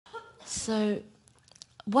So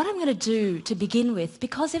what I'm going to do to begin with,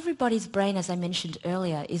 because everybody's brain, as I mentioned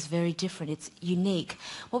earlier, is very different, it's unique,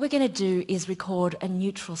 what we're going to do is record a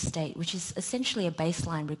neutral state, which is essentially a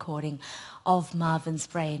baseline recording of Marvin's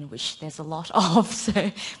brain, which there's a lot of,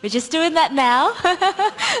 so we're just doing that now.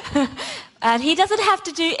 And he doesn't have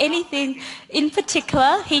to do anything in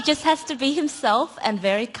particular, he just has to be himself and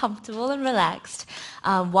very comfortable and relaxed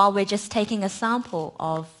while we're just taking a sample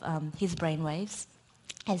of his brainwaves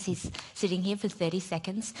as he's sitting here for 30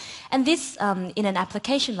 seconds. And this, in an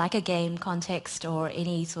application like a game context or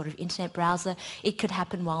any sort of internet browser, it could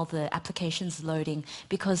happen while the application's loading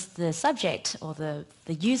because the subject or the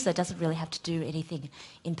user doesn't really have to do anything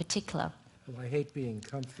in particular. Well, I hate being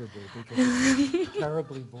comfortable because it's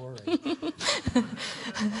terribly boring.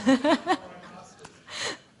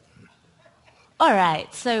 All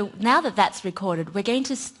right, so now that that's recorded, we're going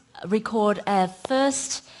to record a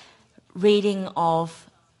first reading of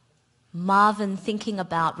Marvin thinking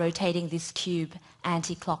about rotating this cube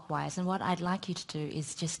anti-clockwise. And what I'd like you to do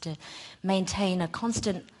is just to maintain a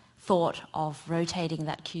constant thought of rotating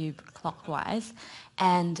that cube clockwise.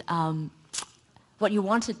 And what you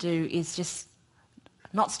want to do is just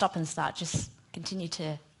not stop and start, just continue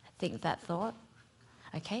to think that thought.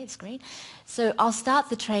 Okay, it's green. So I'll start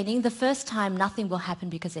the training. The first time nothing will happen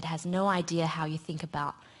because it has no idea how you think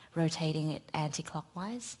about rotating it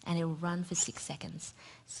anti-clockwise, and it will run for 6 seconds.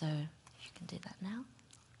 So you can do that now.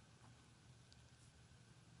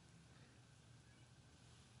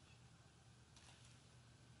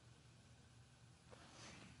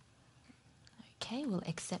 Okay, we'll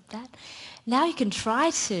accept that. Now you can try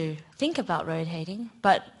to think about rotating,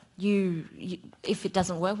 but if it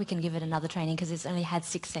doesn't work, we can give it another training because it's only had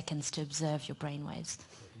 6 seconds to observe your brainwaves.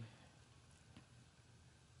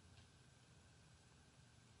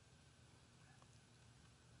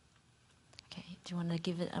 Okay, do you want to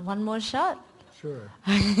give it one more shot? Sure.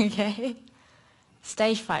 Okay.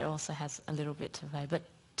 Stage fright also has a little bit to play, but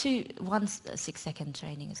 6 second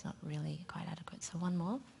training is not really quite adequate. So one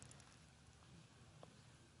more.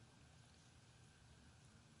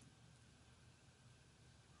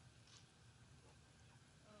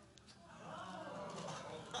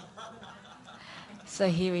 So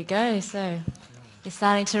here we go. So you're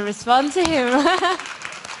starting to respond to him.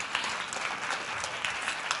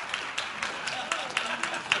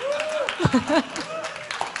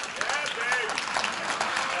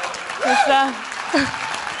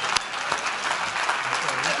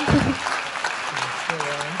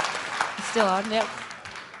 Still on, yep.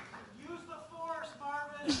 Use the force,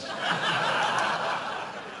 Marvin!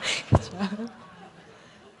 Good job.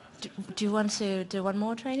 Do you want to do one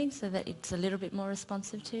more training so that it's a little bit more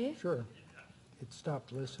responsive to you? Sure. It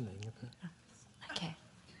stopped listening. Okay.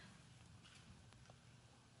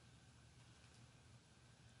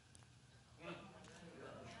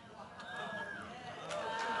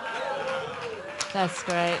 That's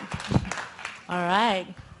great. All right.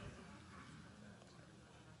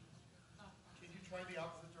 Can you try the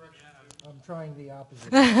opposite direction? I'm trying the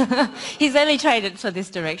opposite. He's only trained it for this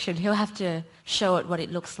direction. He'll have to show it what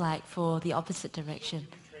it looks like for the opposite direction. Can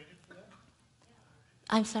you train it for that?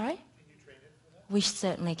 I'm sorry? Can you train it for that? We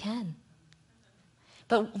certainly can.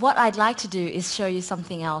 But what I'd like to do is show you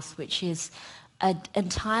something else, which is an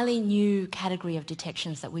entirely new category of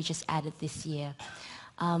detections that we just added this year.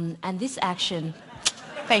 And this action,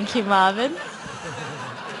 thank you, Marvin.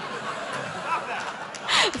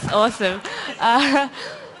 It's awesome.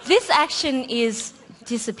 This action is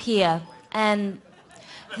disappear. And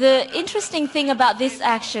the interesting thing about this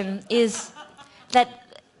action is that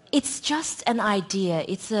it's just an idea.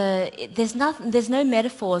 There's no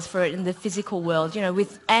metaphors for it in the physical world. You know,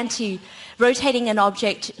 with rotating an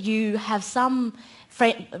object, you have some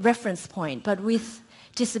reference point, but with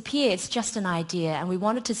disappear, it's just an idea, and we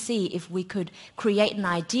wanted to see if we could create an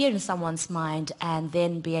idea in someone's mind and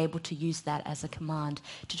then be able to use that as a command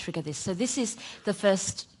to trigger this. So this is the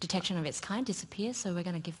first detection of its kind, disappear, so we're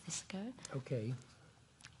going to give this a go. Okay.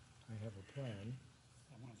 I have a plan.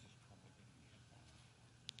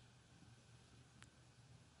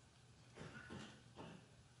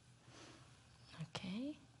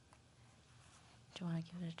 Okay. Do you want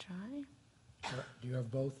to give it a try? Do you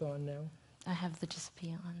have both on now? I have the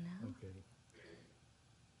disappear on now. Okay.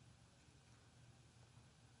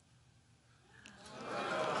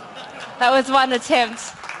 That was one attempt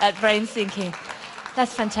at brain syncing.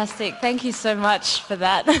 That's fantastic. Thank you so much for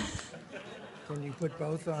that. Can you put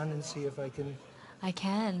both on and see if I can? I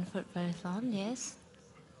can put both on, yes.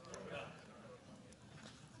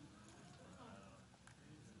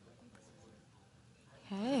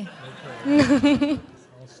 Okay. Okay.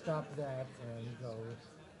 I'll stop that and go.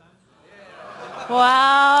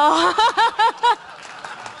 Wow.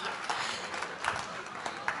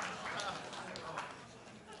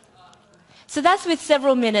 So that's with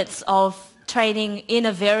several minutes of training in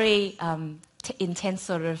a very intense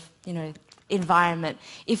sort of, environment.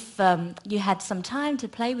 If you had some time to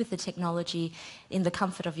play with the technology in the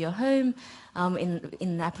comfort of your home, in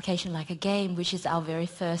an application like a game, which is our very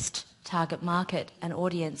first target market and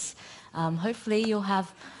audience, hopefully you'll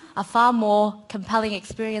have a far more compelling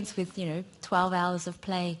experience with, 12 hours of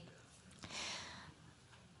play.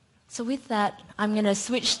 So with that, I'm going to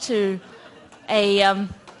switch to a...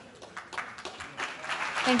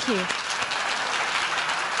 Thank you.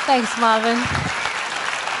 Thanks, Marvin.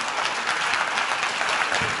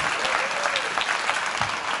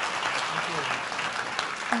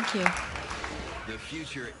 Thank you. The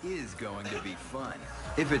future is going to be fun.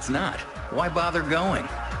 If it's not, why bother going?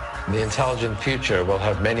 The intelligent future will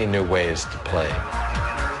have many new ways to play.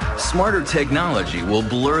 Smarter technology will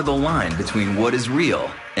blur the line between what is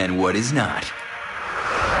real and what is not.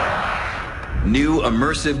 New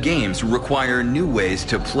immersive games require new ways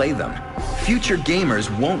to play them. Future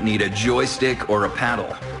gamers won't need a joystick or a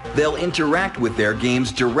paddle. They'll interact with their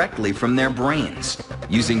games directly from their brains,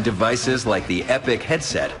 using devices like the Epic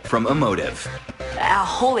headset from Emotiv. Our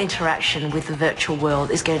whole interaction with the virtual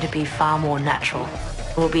world is going to be far more natural.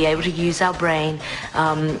 We'll be able to use our brain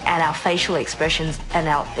and our facial expressions and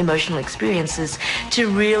our emotional experiences to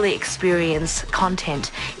really experience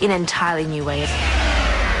content in an entirely new way.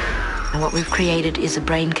 And what we've created is a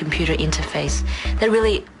brain-computer interface that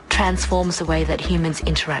really transforms the way that humans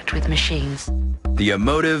interact with machines. The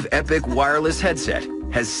Emotiv Epic wireless headset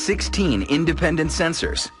has 16 independent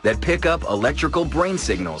sensors that pick up electrical brain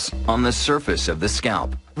signals on the surface of the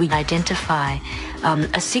scalp. We identify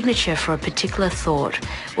a signature for a particular thought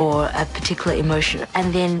or a particular emotion,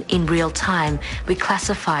 and then in real time we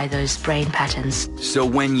classify those brain patterns. So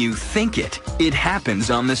when you think it, it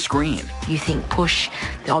happens on the screen. You think push,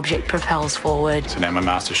 the object propels forward. So now my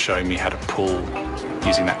master's showing me how to pull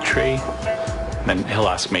using that tree. Then he'll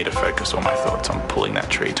ask me to focus all my thoughts on pulling that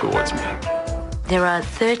tree towards me. There are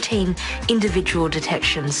 13 individual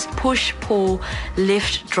detections: push, pull,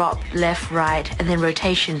 lift, drop, left, right, and then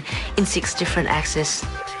rotation in 6 different axes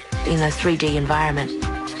in a 3D environment.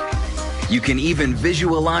 You can even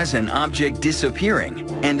visualize an object disappearing,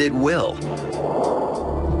 and it will.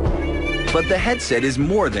 But the headset is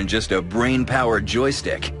more than just a brain-powered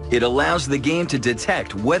joystick. It allows the game to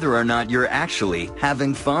detect whether or not you're actually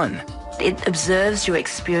having fun. It observes your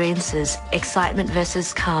experiences: excitement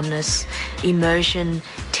versus calmness, emotion,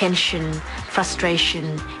 tension,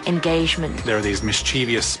 frustration, engagement. There are these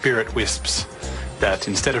mischievous spirit wisps that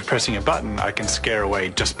instead of pressing a button, I can scare away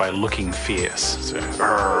just by looking fierce. So,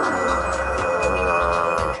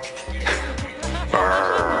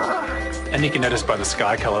 and you can notice by the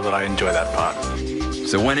sky color that I enjoy that part.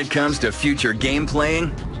 So when it comes to future game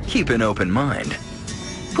playing, keep an open mind.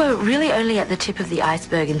 We're really only at the tip of the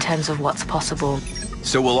iceberg in terms of what's possible.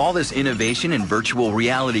 So will all this innovation in virtual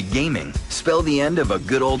reality gaming spell the end of a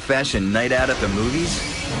good old-fashioned night out at the movies?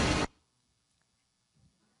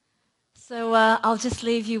 So I'll just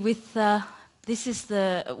leave you with, this is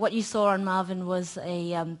what you saw on Marvin was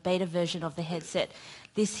a beta version of the headset.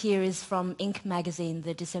 This here is from Inc. magazine,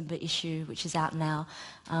 the December issue, which is out now,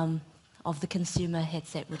 of the consumer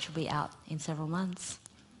headset, which will be out in several months.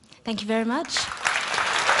 Thank you very much.